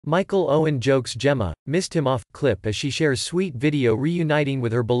Michael Owen jokes Gemma missed him off clip as she shares sweet video reuniting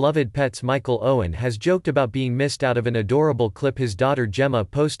with her beloved pets. Michael Owen has joked about being missed out of an adorable clip his daughter Gemma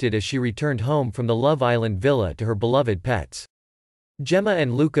posted as she returned home from the Love Island villa to her beloved pets. Gemma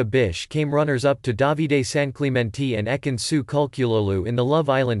and Luca Bish came runners-up to Davide Sanclementi and Ekin Su Kulkulolu in the Love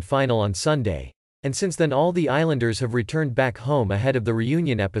Island final on Sunday, and since then all the Islanders have returned back home ahead of the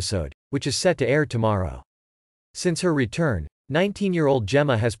reunion episode, which is set to air tomorrow. Since her return, 19-year-old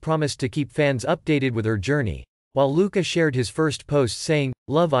Gemma has promised to keep fans updated with her journey, while Luca shared his first post saying,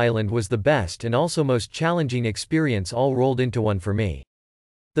 "Love Island was the best and also most challenging experience all rolled into one for me."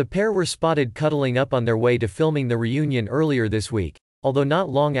 The pair were spotted cuddling up on their way to filming the reunion earlier this week, although not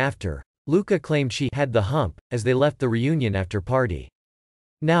long after, Luca claimed she had the hump as they left the reunion after party.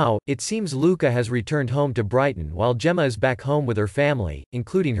 Now, it seems Luca has returned home to Brighton while Gemma is back home with her family,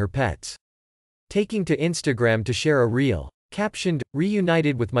 including her pets. Taking to Instagram to share a reel, captioned,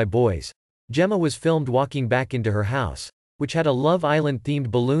 "Reunited with my boys," Gemma was filmed walking back into her house, which had a Love Island-themed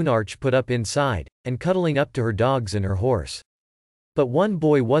balloon arch put up inside, and cuddling up to her dogs and her horse. But one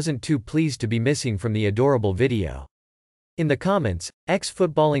boy wasn't too pleased to be missing from the adorable video. In the comments,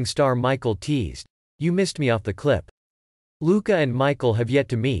 ex-footballing star Michael teased, "You missed me off the clip." Luca and Michael have yet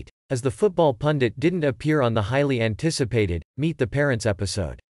to meet, as the football pundit didn't appear on the highly anticipated Meet the Parents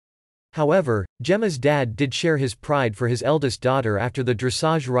episode. However, Gemma's dad did share his pride for his eldest daughter after the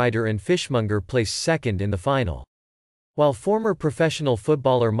dressage rider and fishmonger placed second in the final. While former professional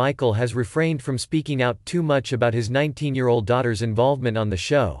footballer Michael has refrained from speaking out too much about his 19-year-old daughter's involvement on the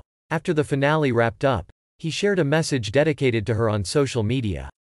show, after the finale wrapped up, he shared a message dedicated to her on social media.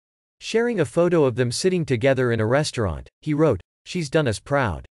 Sharing a photo of them sitting together in a restaurant, he wrote, "She's done us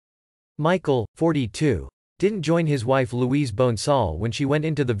proud." Michael, 42, didn't join his wife Louise Bonsall when she went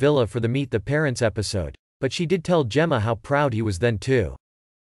into the villa for the Meet the Parents episode, but she did tell Gemma how proud he was then too.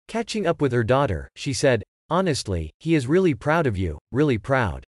 Catching up with her daughter, she said, "Honestly, he is really proud of you, really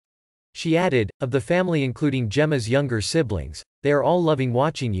proud." She added, "Of the family including Gemma's younger siblings, they are all loving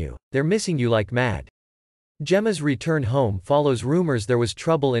watching you, they're missing you like mad." Gemma's return home follows rumors there was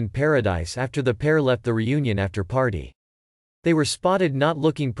trouble in paradise after the pair left the reunion after party. They were spotted not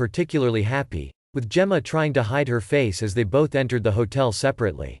looking particularly happy, with Gemma trying to hide her face as they both entered the hotel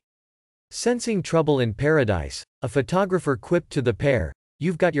separately. Sensing trouble in paradise, a photographer quipped to the pair,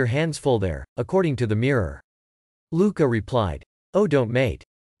 "You've got your hands full there," according to the Mirror. Luca replied, "Oh, don't mate.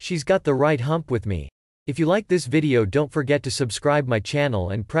 She's got the right hump with me." If you like this video, don't forget to subscribe my channel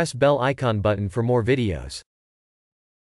and press bell icon button for more videos.